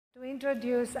To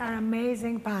introduce our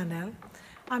amazing panel.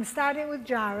 I'm starting with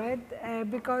Jared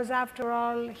because, after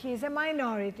all, he's a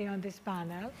minority on this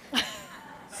panel.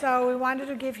 So we wanted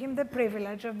to give him the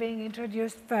privilege of being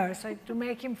introduced first, to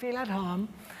make him feel at home.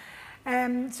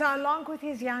 So along with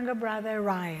his younger brother,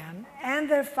 Ryan, and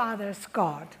their father,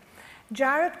 Scott,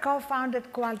 Jared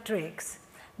co-founded Qualtrics,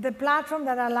 the platform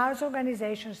that allows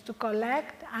organizations to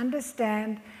collect,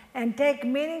 understand, and take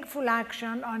meaningful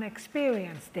action on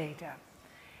experience data.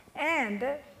 And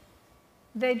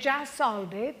they just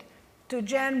sold it to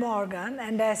Jen Morgan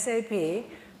and SAP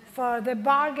for the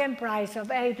bargain price of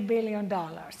 $8 billion.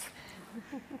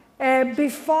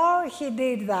 Before he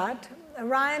did that,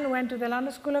 Ryan went to the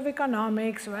London School of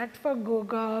Economics, worked for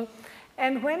Google,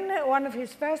 and when one of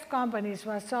his first companies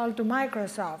was sold to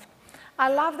Microsoft, I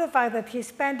love the fact that he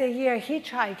spent a year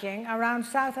hitchhiking around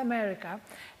South America,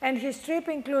 and his trip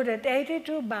included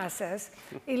 82 buses,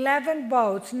 11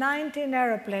 boats, 19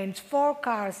 airplanes, 4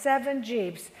 cars, 7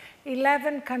 jeeps,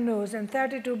 11 canoes, and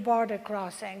 32 border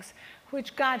crossings,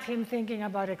 which got him thinking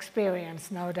about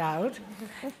experience, no doubt.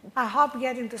 I hope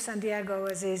getting to San Diego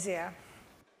was easier.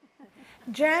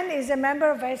 Jen is a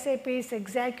member of SAP's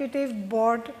executive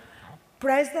board,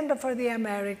 president for the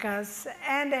Americas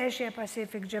and Asia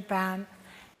Pacific Japan.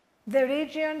 The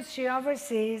regions she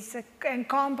oversees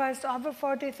encompass over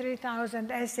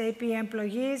 43,000 SAP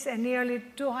employees and nearly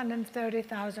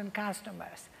 230,000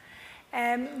 customers.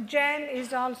 Jen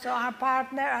is also our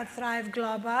partner at Thrive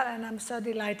Global, and I'm so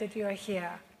delighted you're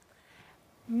here.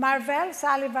 Marvelle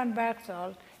Sullivan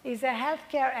Berchtold is a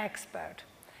healthcare expert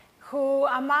who,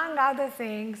 among other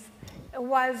things,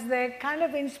 was the kind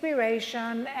of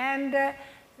inspiration and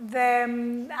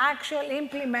the actual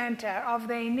implementer of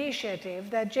the initiative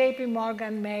that JP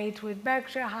Morgan made with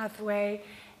Berkshire Hathaway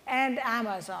and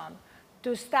Amazon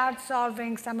to start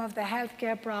solving some of the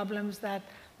healthcare problems that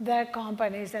their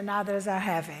companies and others are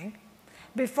having.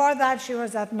 Before that, she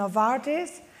was at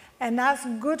Novartis, and as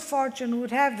good fortune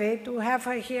would have it, to have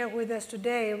her here with us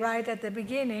today, right at the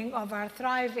beginning of our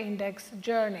Thrive Index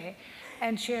journey,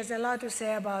 and she has a lot to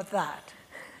say about that.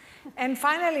 And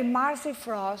finally, Marcie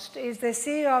Frost is the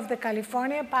CEO of the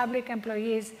California Public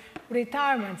Employees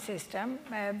Retirement System,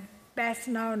 best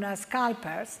known as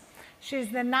CalPERS.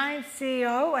 She's the 9th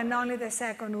CEO and only the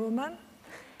 2nd woman.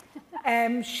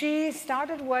 She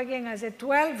started working as a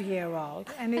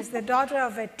 12-year-old and is the daughter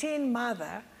of a teen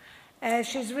mother.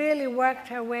 She's really worked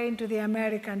her way into the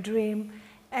American dream.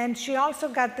 And she also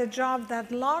got the job that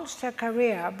launched her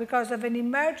career because of an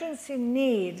emergency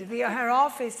need her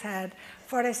office had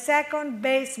for a second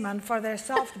baseman for their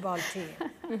softball team.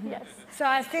 Yes. So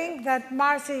I think that,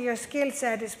 Marcie, your skill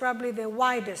set is probably the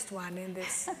widest one in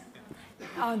this,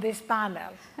 on this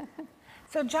panel.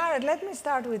 So Jared, let me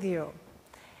start with you.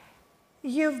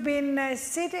 You've been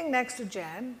sitting next to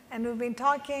Jen, and we've been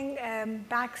talking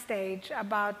backstage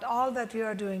about all that you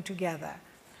are doing together.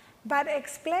 But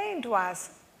explain to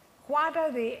us, what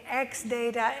are the X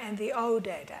data and the O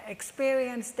data,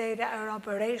 experience data or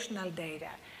operational data?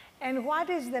 And what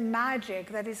is the magic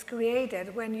that is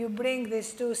created when you bring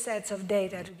these two sets of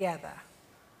data together?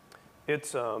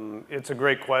 It's a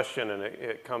great question, and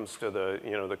it comes to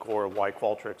the core of why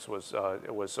Qualtrics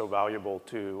was so valuable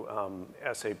to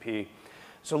SAP.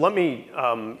 So let me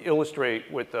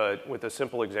illustrate with a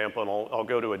simple example, and I'll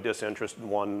go to a disinterested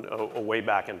one way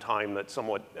back in time that's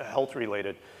somewhat health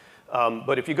related.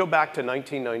 But if you go back to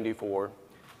 1994,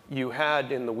 you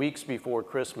had, in the weeks before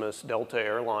Christmas, Delta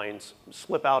Airlines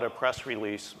slip out a press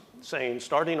release saying,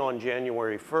 starting on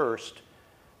January 1st,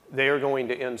 they are going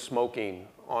to end smoking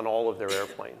on all of their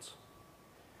airplanes.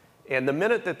 And the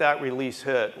minute that that release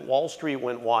hit, Wall Street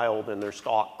went wild and their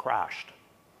stock crashed.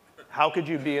 How could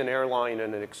you be an airline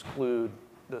and exclude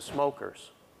the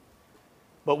smokers?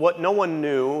 But what no one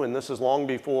knew, and this is long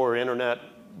before internet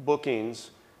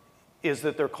bookings, is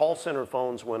that their call center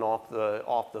phones went off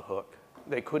the hook.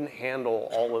 They couldn't handle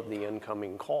all of the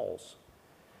incoming calls.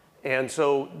 And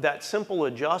so that simple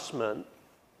adjustment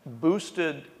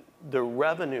boosted the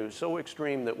revenue so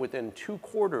extreme that within 2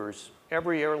 quarters,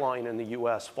 every airline in the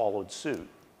US followed suit.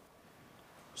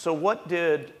 So what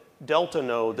did Delta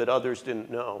know that others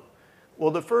didn't know? Well,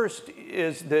 the first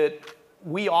is that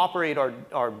we operate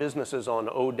our businesses on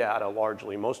O data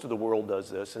largely. Most of the world does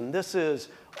this. And this is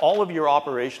all of your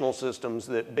operational systems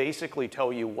that basically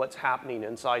tell you what's happening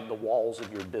inside the walls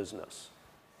of your business.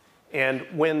 And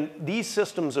when these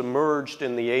systems emerged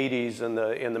in the 80s and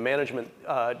the management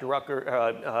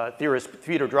theorist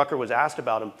Peter Drucker was asked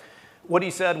about them, what he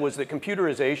said was that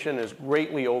computerization is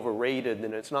greatly overrated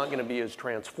and it's not going to be as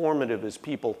transformative as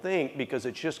people think because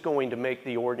it's just going to make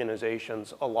the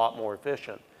organizations a lot more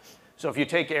efficient. So if you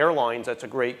take airlines, that's a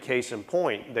great case in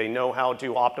point. They know how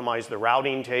to optimize the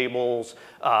routing tables,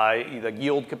 the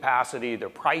yield capacity, their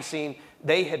pricing.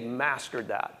 They had mastered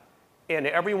that. And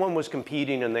everyone was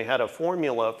competing, and they had a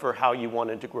formula for how you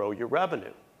wanted to grow your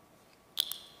revenue.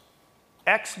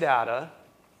 X data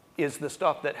is the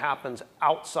stuff that happens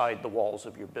outside the walls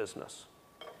of your business.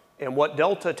 And what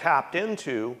Delta tapped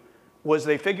into was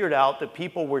they figured out that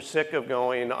people were sick of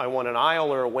going, I want an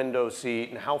aisle or a window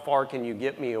seat, and how far can you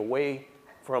get me away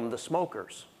from the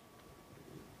smokers?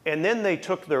 And then they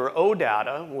took their O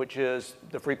data, which is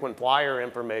the frequent flyer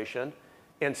information,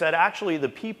 and said, actually, the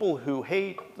people who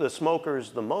hate the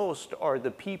smokers the most are the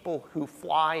people who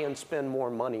fly and spend more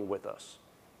money with us.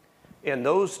 And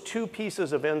those two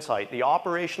pieces of insight, the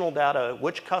operational data,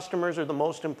 which customers are the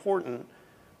most important,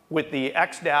 with the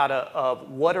X data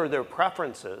of what are their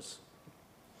preferences,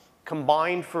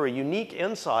 combined for a unique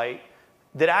insight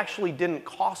that actually didn't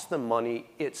cost them money,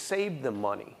 it saved them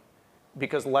money,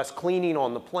 because less cleaning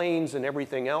on the planes and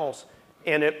everything else,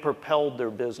 and it propelled their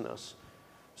business.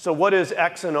 So what is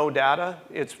X and O data?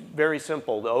 It's very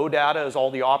simple. The O data is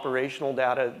all the operational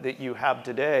data that you have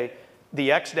today.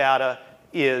 The X data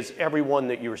is everyone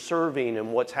that you're serving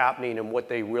and what's happening and what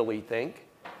they really think.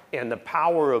 And the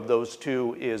power of those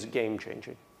two is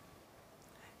game-changing.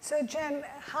 So Jen,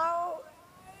 how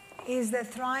is the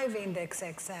Thrive Index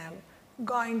XM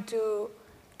going to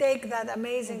take that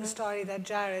amazing story that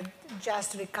Jared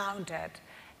just recounted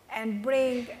and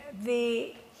bring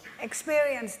the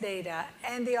experience data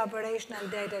and the operational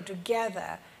data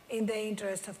together in the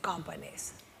interest of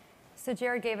companies? So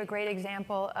Jared gave a great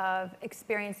example of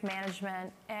experience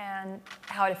management and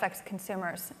how it affects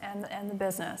consumers and the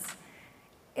business.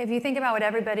 If you think about what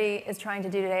everybody is trying to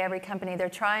do today, every company, they're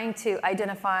trying to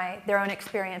identify their own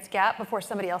experience gap before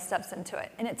somebody else steps into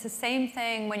it. And it's the same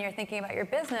thing when you're thinking about your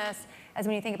business as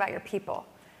when you think about your people,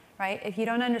 right? If you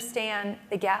don't understand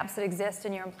the gaps that exist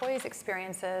in your employees'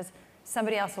 experiences,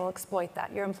 somebody else will exploit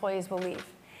that. Your employees will leave.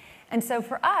 And so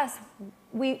for us,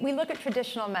 we look at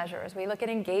traditional measures. We look at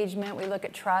engagement. We look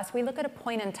at trust. We look at a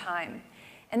point in time.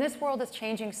 And this world is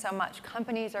changing so much.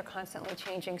 Companies are constantly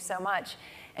changing so much.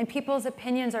 And people's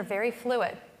opinions are very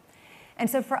fluid. And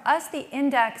so for us, the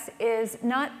index is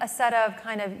not a set of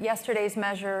kind of yesterday's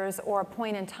measures or a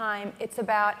point in time. It's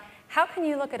about how can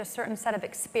you look at a certain set of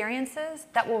experiences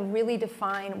that will really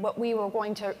define what we were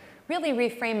going to really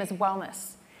reframe as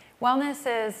wellness.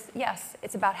 Wellness is, yes,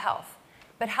 it's about health.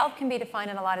 But health can be defined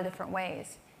in a lot of different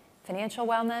ways. Financial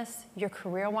wellness, your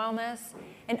career wellness,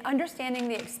 and understanding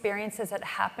the experiences that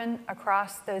happen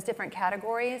across those different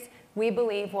categories, we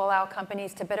believe will allow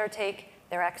companies to better take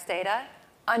their X data,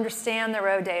 understand their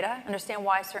O data, understand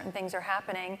why certain things are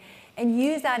happening, and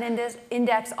use that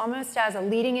index almost as a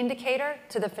leading indicator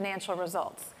to the financial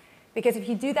results. Because if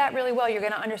you do that really well, you're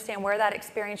going to understand where that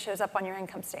experience shows up on your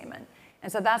income statement.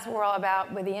 And so that's what we're all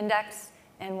about with the index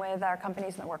and with our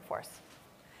companies in the workforce.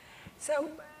 So,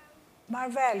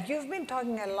 Marvelle, you've been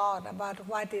talking a lot about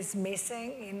what is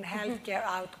missing in healthcare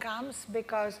outcomes,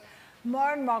 because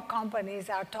more and more companies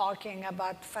are talking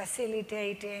about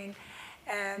facilitating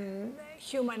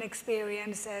human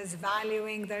experiences,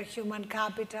 valuing their human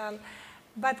capital.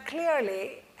 But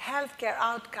clearly, healthcare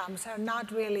outcomes are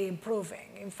not really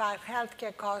improving. In fact,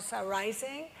 healthcare costs are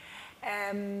rising.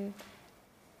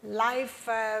 Life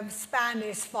span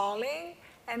is falling,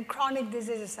 and chronic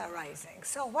diseases are rising.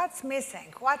 So what's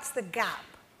missing? What's the gap?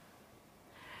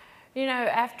 You know,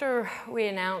 after we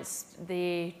announced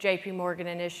the JP Morgan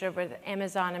initiative with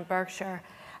Amazon and Berkshire,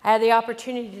 I had the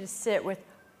opportunity to sit with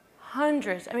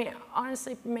hundreds, I mean,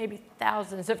 honestly, maybe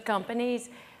thousands of companies,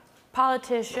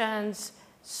 politicians,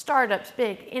 startups,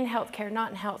 big, in healthcare,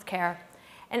 not in healthcare.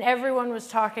 And everyone was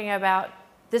talking about,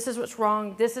 this is what's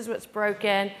wrong, this is what's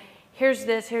broken, here's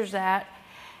this, here's that.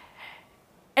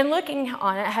 And looking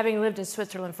on it, having lived in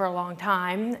Switzerland for a long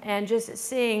time, and just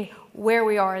seeing where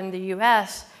we are in the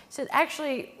US, said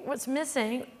actually what's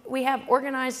missing, we have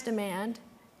organized demand,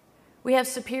 we have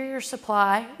superior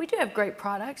supply, we do have great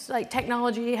products, like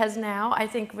technology has now, I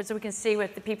think as we can see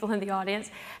with the people in the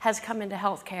audience, has come into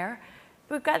healthcare.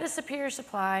 We've got this superior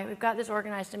supply, we've got this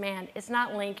organized demand. It's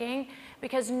not linking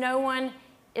because no one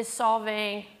is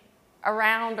solving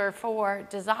around or for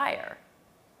desire.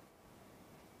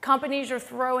 Companies are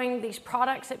throwing these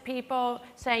products at people,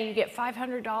 saying you get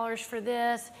 $500 for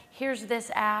this, here's this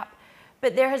app,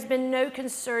 but there has been no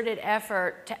concerted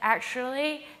effort to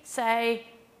actually say,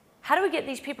 how do we get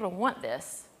these people to want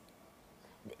this?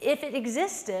 If it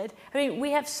existed, I mean, we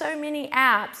have so many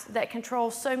apps that control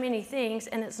so many things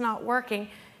and it's not working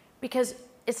because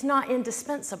it's not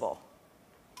indispensable.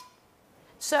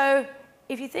 So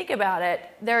if you think about it,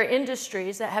 there are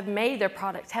industries that have made their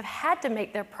products, have had to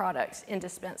make their products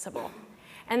indispensable.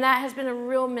 And that has been a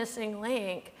real missing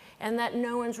link, and that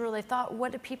no one's really thought,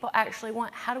 what do people actually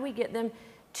want? How do we get them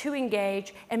to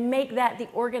engage and make that the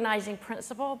organizing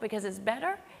principle? Because it's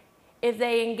better if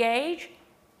they engage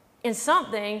in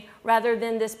something rather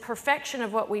than this perfection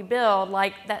of what we build,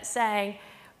 like that saying,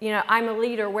 you know, I'm a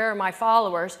leader, where are my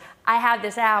followers? I have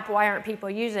this app, why aren't people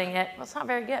using it? Well, it's not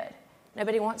very good.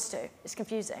 Nobody wants to. It's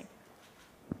confusing.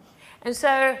 And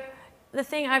so the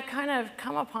thing I've kind of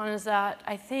come upon is that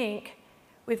I think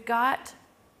we've got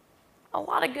a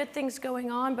lot of good things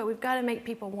going on, but we've got to make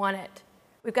people want it.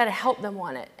 We've got to help them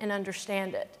want it and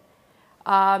understand it.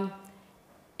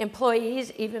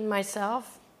 Employees, even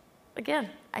myself, again,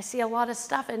 I see a lot of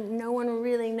stuff and no one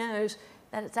really knows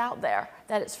that it's out there,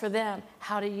 that it's for them,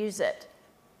 how to use it.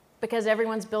 Because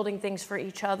everyone's building things for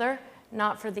each other,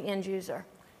 not for the end user.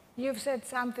 You've said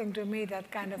something to me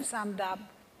that kind of summed up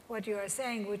what you are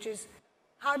saying, which is,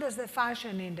 how does the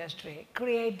fashion industry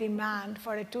create demand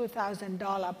for a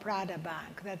 $2,000 Prada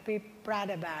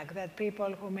bag that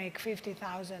people who make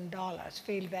 $50,000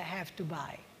 feel they have to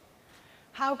buy?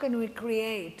 How can we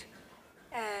create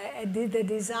the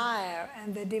desire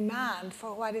and the demand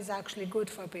for what is actually good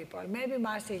for people? Maybe,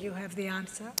 Marcie, you have the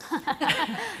answer.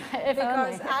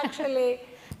 Because actually,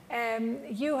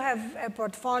 you have a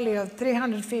portfolio of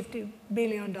 $350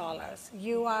 billion.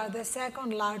 You are the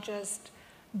second largest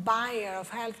buyer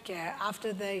of healthcare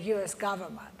after the US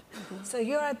government. So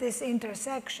you're at this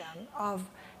intersection of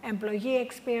employee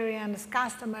experience,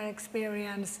 customer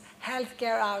experience,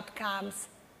 healthcare outcomes.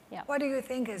 Yep. What do you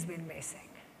think has been missing?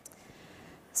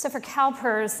 So for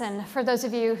CalPERS, and for those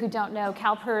of you who don't know,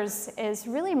 CalPERS is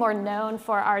really more known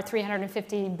for our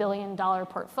 $350 billion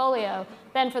portfolio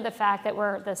than for the fact that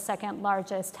we're the second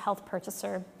largest health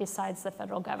purchaser besides the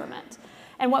federal government.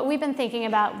 And what we've been thinking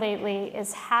about lately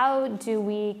is how do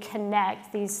we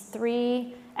connect these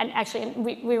three, and actually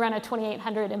we run a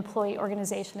 2,800 employee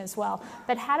organization as well,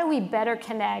 but how do we better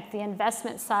connect the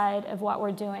investment side of what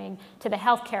we're doing to the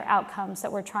healthcare outcomes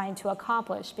that we're trying to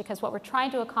accomplish? Because what we're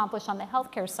trying to accomplish on the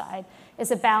healthcare side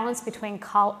is a balance between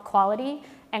quality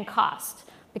and cost.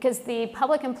 Because the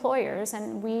public employers,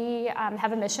 and we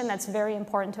have a mission that's very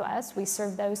important to us, we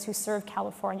serve those who serve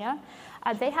California,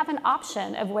 they have an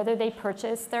option of whether they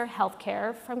purchase their health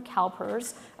care from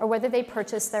CalPERS or whether they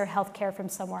purchase their health care from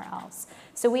somewhere else.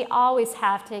 So we always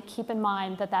have to keep in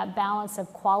mind that that balance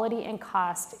of quality and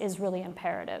cost is really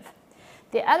imperative.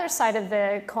 The other side of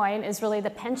the coin is really the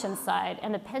pension side,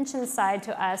 and the pension side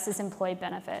to us is employee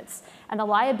benefits. And the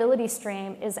liability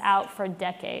stream is out for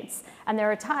decades. And there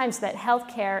are times that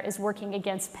healthcare is working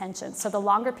against pensions. So the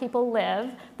longer people live,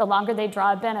 the longer they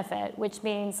draw a benefit, which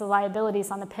means the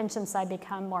liabilities on the pension side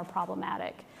become more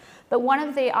problematic. But one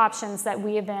of the options that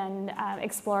we have been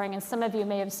exploring, and some of you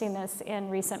may have seen this in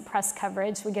recent press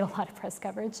coverage, we get a lot of press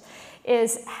coverage,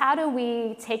 is how do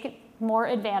we take more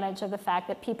advantage of the fact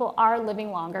that people are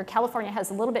living longer. California has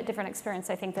a little bit different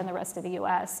experience, I think, than the rest of the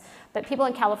US, but people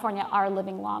in California are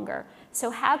living longer.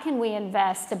 So how can we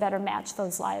invest to better match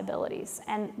those liabilities?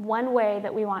 And one way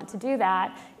that we want to do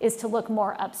that is to look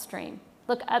more upstream.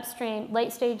 Look upstream,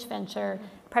 late stage venture,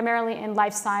 primarily in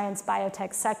life science,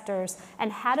 biotech sectors,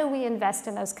 and how do we invest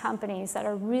in those companies that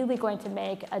are really going to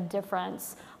make a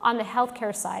difference on the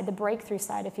healthcare side, the breakthrough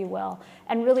side, if you will,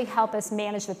 and really help us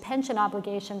manage the pension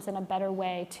obligations in a better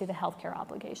way to the healthcare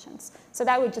obligations. So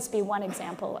that would just be one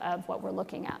example of what we're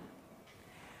looking at.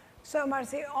 So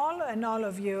Marcie, all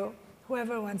of you,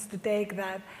 whoever wants to take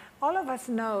that, all of us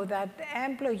know that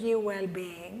employee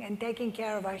well-being and taking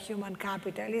care of our human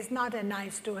capital is not a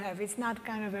nice to have. It's not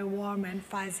kind of a warm and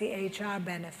fuzzy HR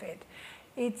benefit.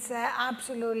 It's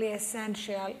absolutely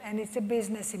essential, and it's a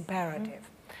business imperative.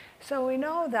 So we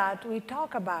know that, we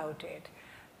talk about it,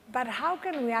 but how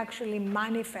can we actually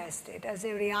manifest it as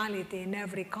a reality in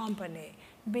every company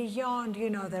beyond,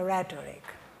 the rhetoric?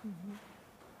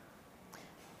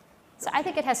 So I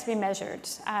think it has to be measured.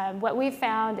 What we've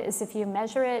found is if you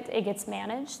measure it, it gets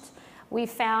managed. We've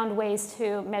found ways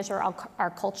to measure our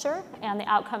culture and the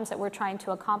outcomes that we're trying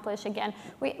to accomplish. Again,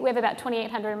 we have about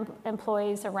 2,800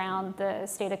 employees around the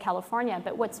state of California,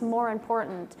 but what's more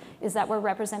important is that we're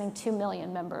representing 2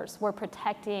 million members. We're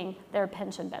protecting their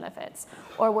pension benefits,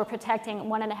 or we're protecting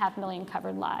 1.5 million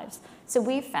covered lives. So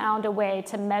we found a way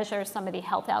to measure some of the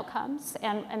health outcomes,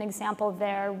 and an example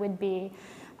there would be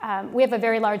we have a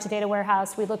very large data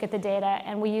warehouse. We look at the data,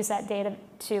 and we use that data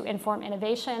to inform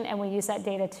innovation, and we use that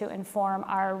data to inform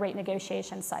our rate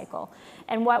negotiation cycle.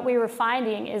 And what we were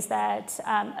finding is that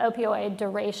opioid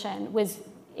duration was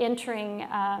entering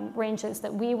ranges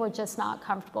that we were just not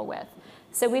comfortable with.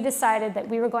 So we decided that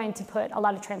we were going to put a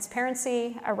lot of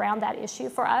transparency around that issue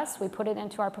for us. We put it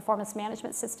into our performance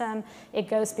management system. It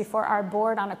goes before our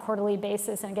board on a quarterly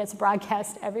basis and gets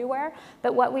broadcast everywhere.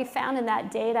 But what we found in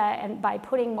that data, and by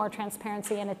putting more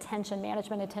transparency and attention,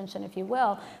 management attention, if you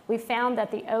will, we found that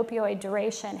the opioid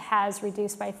duration has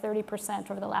reduced by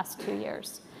 30% over the last 2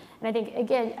 years. And I think,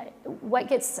 again, what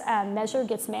gets measured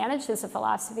gets managed is a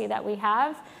philosophy that we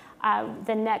have.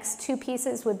 The next two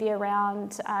pieces would be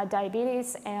around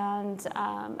diabetes and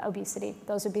obesity.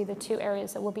 Those would be the two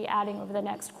areas that we'll be adding over the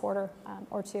next quarter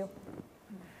or two.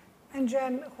 And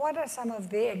Jen, what are some of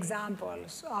the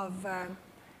examples of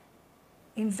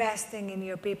investing in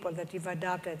your people that you've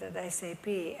adopted at SAP,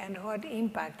 and what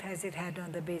impact has it had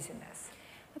on the business?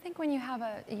 I think when you have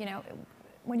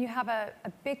a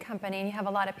big company and you have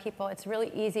a lot of people, it's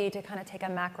really easy to kind of take a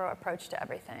macro approach to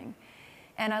everything.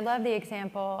 And I love the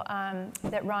example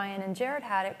that Ryan and Jared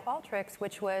had at Qualtrics,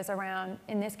 which was around,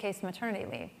 in this case, maternity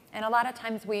leave. And a lot of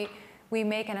times we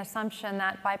make an assumption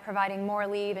that by providing more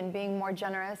leave and being more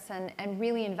generous and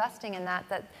really investing in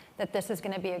that this is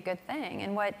going to be a good thing.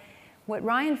 And what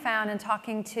Ryan found in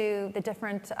talking to the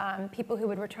different people who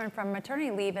would return from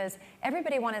maternity leave is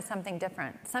everybody wanted something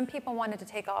different. Some people wanted to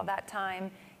take all that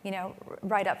time,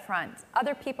 right up front.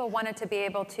 Other people wanted to be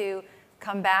able to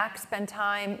come back, spend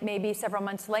time, maybe several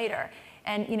months later.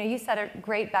 And you said it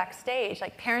great backstage,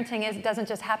 like parenting doesn't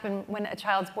just happen when a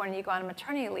child's born and you go on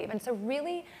maternity leave. And so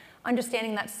really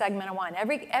understanding that segment of one.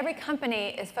 Every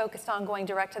company is focused on going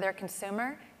direct to their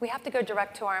consumer. We have to go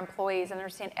direct to our employees and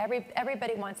understand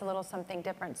everybody wants a little something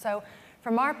different. So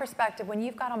from our perspective, when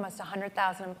you've got almost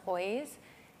 100,000 employees,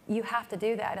 you have to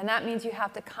do that. And that means you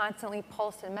have to constantly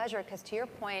pulse and measure, because to your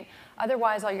point,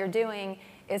 otherwise all you're doing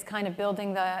is kind of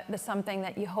building the something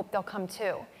that you hope they'll come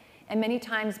to. And many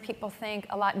times people think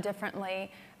a lot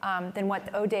differently than what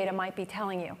the O data might be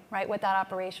telling you, right? What that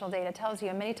operational data tells you.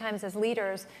 And many times as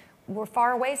leaders, we're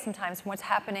far away sometimes from what's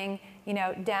happening,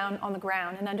 down on the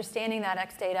ground. And understanding that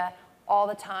X data all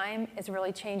the time is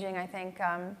really changing, I think,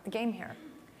 the game here.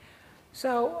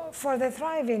 So for the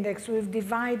Thrive Index, we've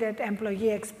divided employee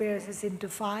experiences into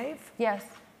 5. Yes.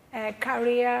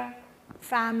 Career,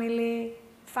 family,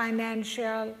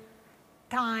 financial,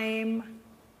 time,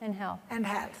 and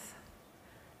health.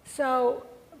 So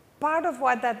part of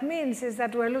what that means is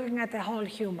that we're looking at the whole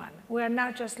human. We're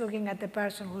not just looking at the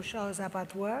person who shows up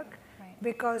at work, right,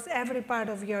 because every part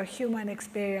of your human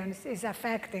experience is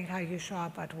affecting how you show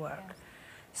up at work. Yes.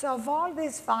 So of all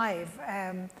these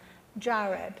 5,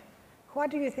 Jared, what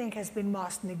do you think has been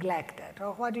most neglected?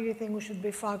 Or what do you think we should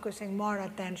be focusing more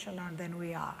attention on than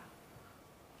we are?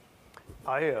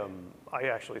 I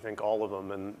actually think all of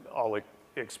them, and I'll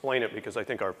explain it because I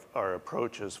think our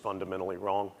approach is fundamentally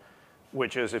wrong,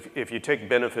 which is if you take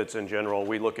benefits in general,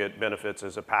 we look at benefits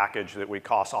as a package that we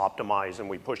cost optimize and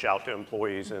we push out to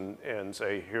employees and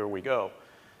say, here we go.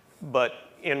 But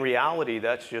in reality,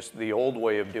 that's just the old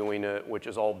way of doing it, which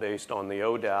is all based on the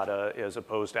O data, as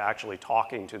opposed to actually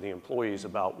talking to the employees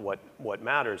about what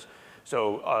matters.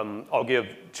 So I'll give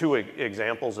 2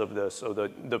 examples of this. So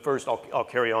the first, I'll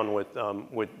carry on with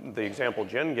the example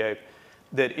Jen gave,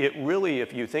 that it really,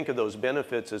 if you think of those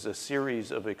benefits as a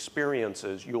series of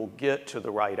experiences, you'll get to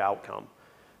the right outcome.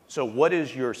 So what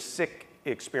is your sick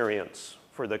experience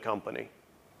for the company?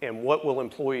 And what will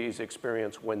employees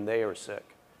experience when they are sick?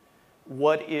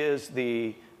 What is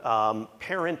the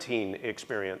parenting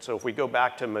experience? So if we go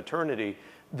back to maternity,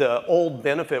 the old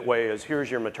benefit way is here's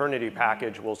your maternity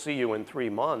package, we'll see you in 3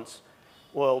 months.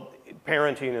 Well,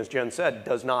 parenting, as Jen said,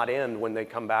 does not end when they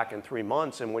come back in 3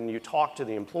 months. And when you talk to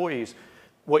the employees,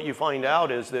 what you find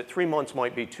out is that 3 months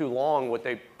might be too long. What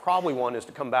they probably want is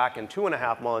to come back in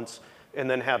 2.5 months and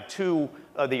then have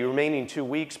the remaining 2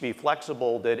 weeks be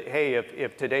flexible, that, hey,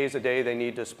 if today's a day they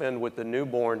need to spend with the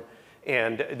newborn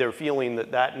and they're feeling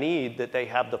that need, that they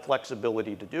have the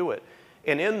flexibility to do it.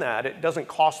 And in that, it doesn't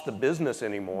cost the business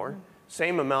anymore.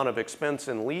 Same amount of expense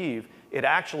and leave. It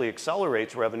actually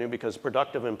accelerates revenue because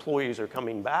productive employees are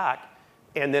coming back,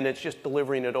 and then it's just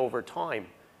delivering it over time.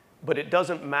 But it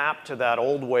doesn't map to that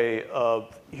old way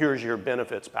of here's your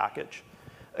benefits package.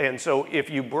 And so if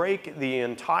you break the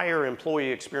entire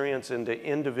employee experience into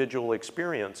individual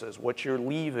experiences, what's your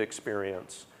leave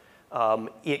experience?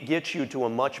 It gets you to a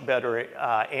much better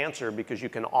answer because you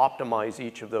can optimize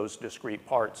each of those discrete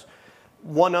parts.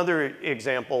 One other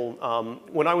example,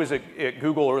 when I was at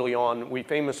Google early on, we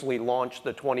famously launched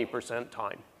the 20%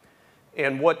 time.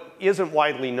 And what isn't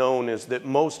widely known is that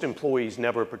most employees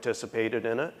never participated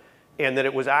in it. and that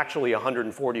it was actually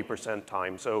 140%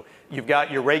 time. So you've got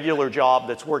your regular job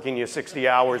that's working you 60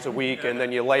 hours a week, and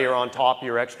then you layer on top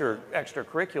your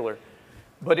extracurricular.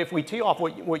 But if we tee off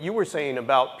what you were saying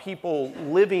about people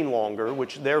living longer,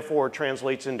 which therefore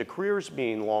translates into careers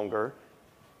being longer,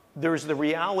 there's the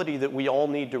reality that we all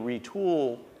need to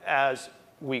retool as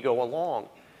we go along.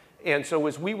 And so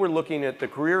as we were looking at the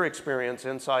career experience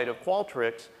inside of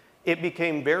Qualtrics, it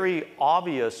became very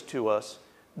obvious to us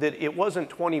that it wasn't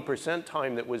 20%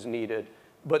 time that was needed,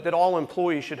 but that all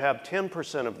employees should have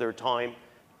 10% of their time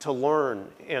to learn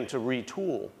and to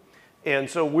retool. And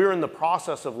so we're in the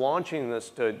process of launching this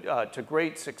to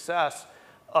great success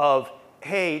of,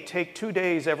 hey, take 2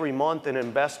 days every month and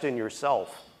invest in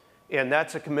yourself. And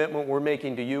that's a commitment we're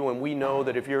making to you, and we know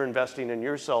that if you're investing in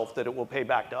yourself, that it will pay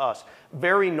back to us.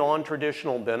 Very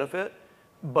non-traditional benefit,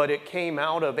 but it came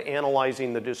out of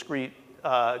analyzing the discrete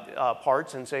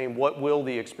parts and saying, what will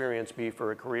the experience be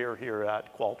for a career here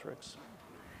at Qualtrics?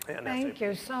 Thank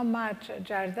you so much,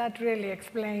 Jared. That really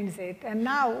explains it. And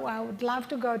now I would love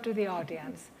to go to the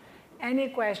audience. Any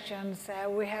questions?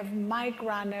 We have mic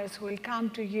runners who will come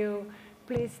to you.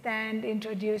 Please stand,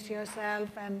 introduce yourself,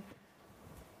 and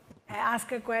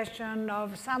ask a question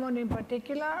of someone in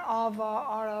particular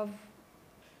or of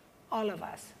all of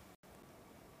us.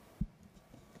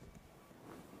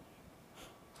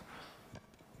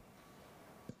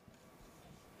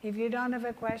 If you don't have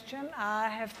a question, I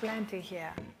have plenty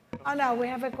here. Oh, no, we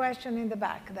have a question in the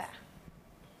back there.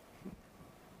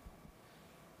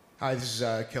 Hi, this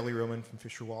is Kelly Roman from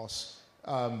Fisher Wallace.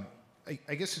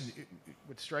 I guess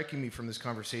what's striking me from this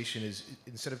conversation is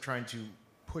instead of trying to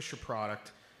push a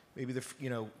product, maybe the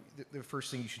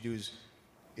first thing you should do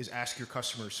is ask your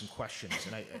customers some questions.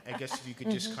 And I guess if you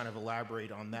could just kind of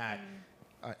elaborate on that,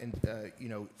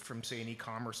 from say an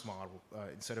e-commerce model,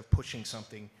 instead of pushing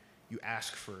something, you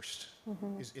ask first.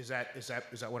 Is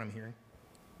that what I'm hearing?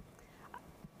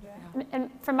 Yeah.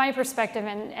 And from my perspective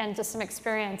and just some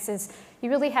experience is you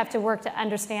really have to work to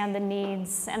understand the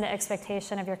needs and the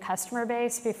expectation of your customer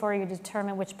base before you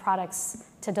determine which products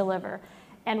to deliver.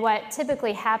 And what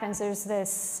typically happens, there's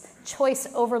this choice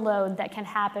overload that can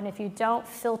happen if you don't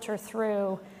filter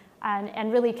through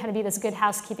and really kind of be this good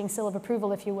housekeeping seal of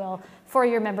approval, if you will, for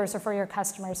your members or for your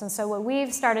customers. And so what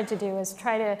we've started to do is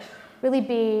try to really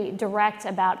be direct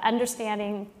about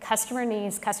understanding customer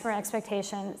needs, customer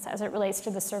expectations as it relates to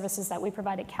the services that we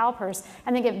provide at CalPERS,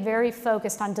 and then get very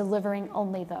focused on delivering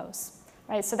only those.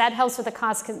 Right? So that helps with the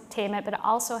cost containment, but it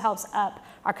also helps up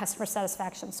our customer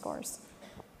satisfaction scores.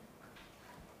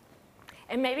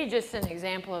 And maybe just an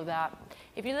example of that.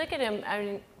 If you look at,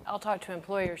 I'll talk to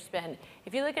employer spend.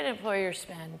 If you look at employer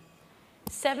spend,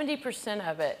 70%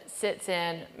 of it sits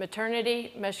in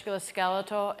maternity,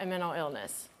 musculoskeletal, and mental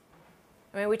illness.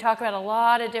 I mean, we talk about a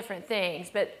lot of different things,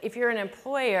 but if you're an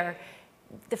employer,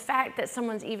 the fact that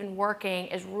someone's even working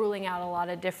is ruling out a lot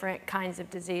of different kinds of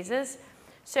diseases.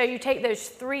 So you take those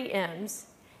 3 M's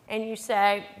and you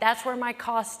say, that's where my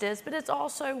cost is, but it's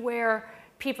also where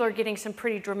people are getting some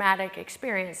pretty dramatic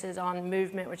experiences on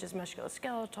movement, which is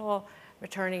musculoskeletal,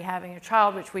 maternity, having a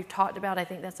child, which we've talked about. I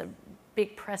think that's a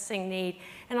big pressing need,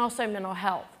 and also mental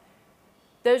health.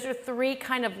 Those are 3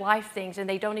 kind of life things, and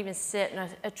they don't even sit in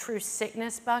a true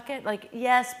sickness bucket. Like,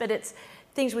 yes, but it's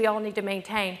things we all need to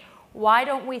maintain. Why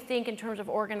don't we think in terms of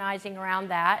organizing around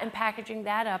that and packaging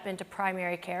that up into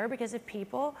primary care? Because if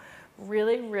people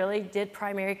really, really did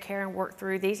primary care and worked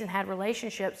through these and had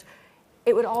relationships,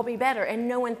 it would all be better. And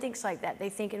no one thinks like that. They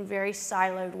think in very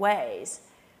siloed ways,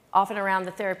 often around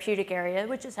the therapeutic area,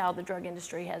 which is how the drug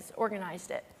industry has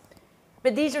organized it.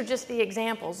 But these are just the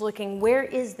examples, looking where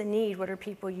is the need, what are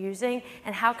people using,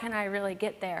 and how can I really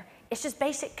get there? It's just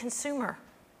basic consumer.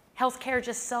 Healthcare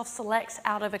just self-selects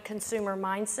out of a consumer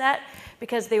mindset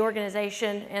because the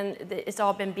organization, and it's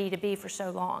all been B2B for so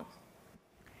long.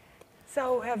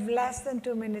 So we have less than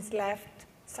 2 minutes left.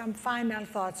 Some final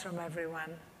thoughts from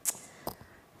everyone.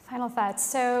 Final thoughts.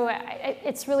 So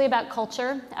it's really about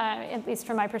culture, at least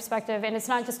from my perspective, and it's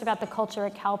not just about the culture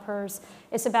at CalPERS,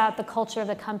 it's about the culture of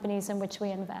the companies in which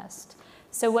we invest.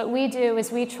 So what we do is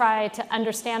we try to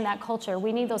understand that culture.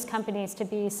 We need those companies to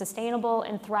be sustainable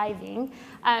and thriving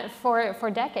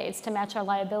for decades to match our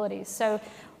liabilities. So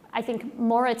I think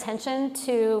more attention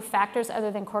to factors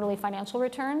other than quarterly financial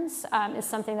returns is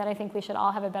something that I think we should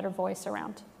all have a better voice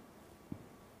around.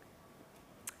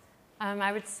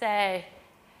 I would say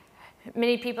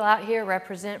many people out here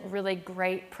represent really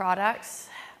great products.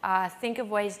 Think of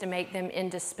ways to make them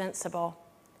indispensable.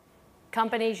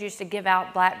 Companies used to give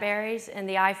out BlackBerries, and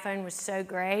the iPhone was so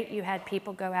great, you had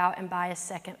people go out and buy a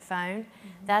second phone.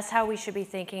 That's how we should be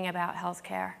thinking about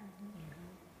healthcare.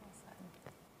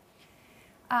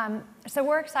 So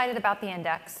we're excited about the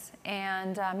index,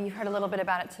 and you've heard a little bit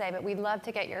about it today, but we'd love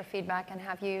to get your feedback and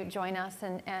have you join us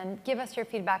and give us your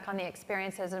feedback on the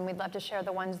experiences, and we'd love to share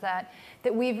the ones that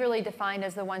we've really defined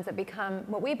as the ones that become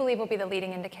what we believe will be the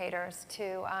leading indicators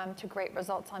to great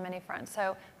results on many fronts.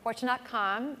 So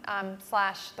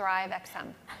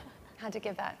fortune.com/ThriveXM. Had to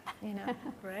give that, you know.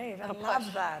 Great, I little love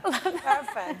push. that.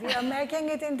 Perfect. You're making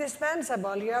it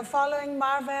indispensable. You're following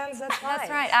Marvelle's advice. That's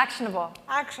right, actionable.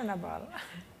 Actionable.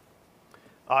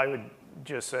 I would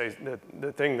just say that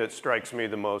the thing that strikes me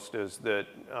the most is that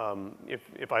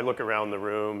if I look around the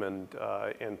room and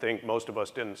think most of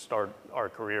us didn't start our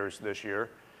careers this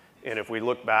year, and if we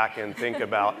look back and think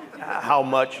about how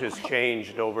much has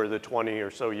changed over the 20 or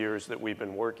so years that we've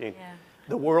been working,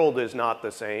 the world is not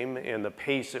the same, and the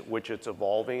pace at which it's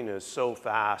evolving is so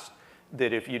fast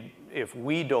that if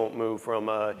we don't move from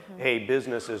a, hey,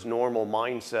 business is normal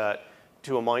mindset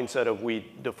to a mindset of we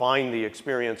define the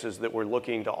experiences that we're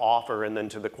looking to offer, and then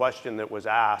to the question that was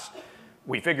asked,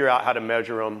 we figure out how to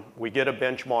measure them. We get a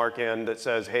benchmark in that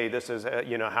says, hey, this is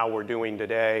how we're doing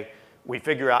today. We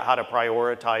figure out how to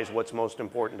prioritize what's most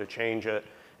important to change it,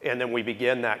 and then we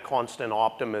begin that constant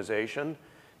optimization.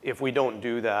 If we don't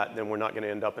do that, then we're not going to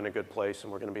end up in a good place,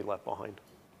 and we're going to be left behind.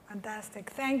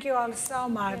 Fantastic. Thank you all so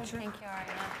much. Thank you,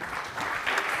 Ariana.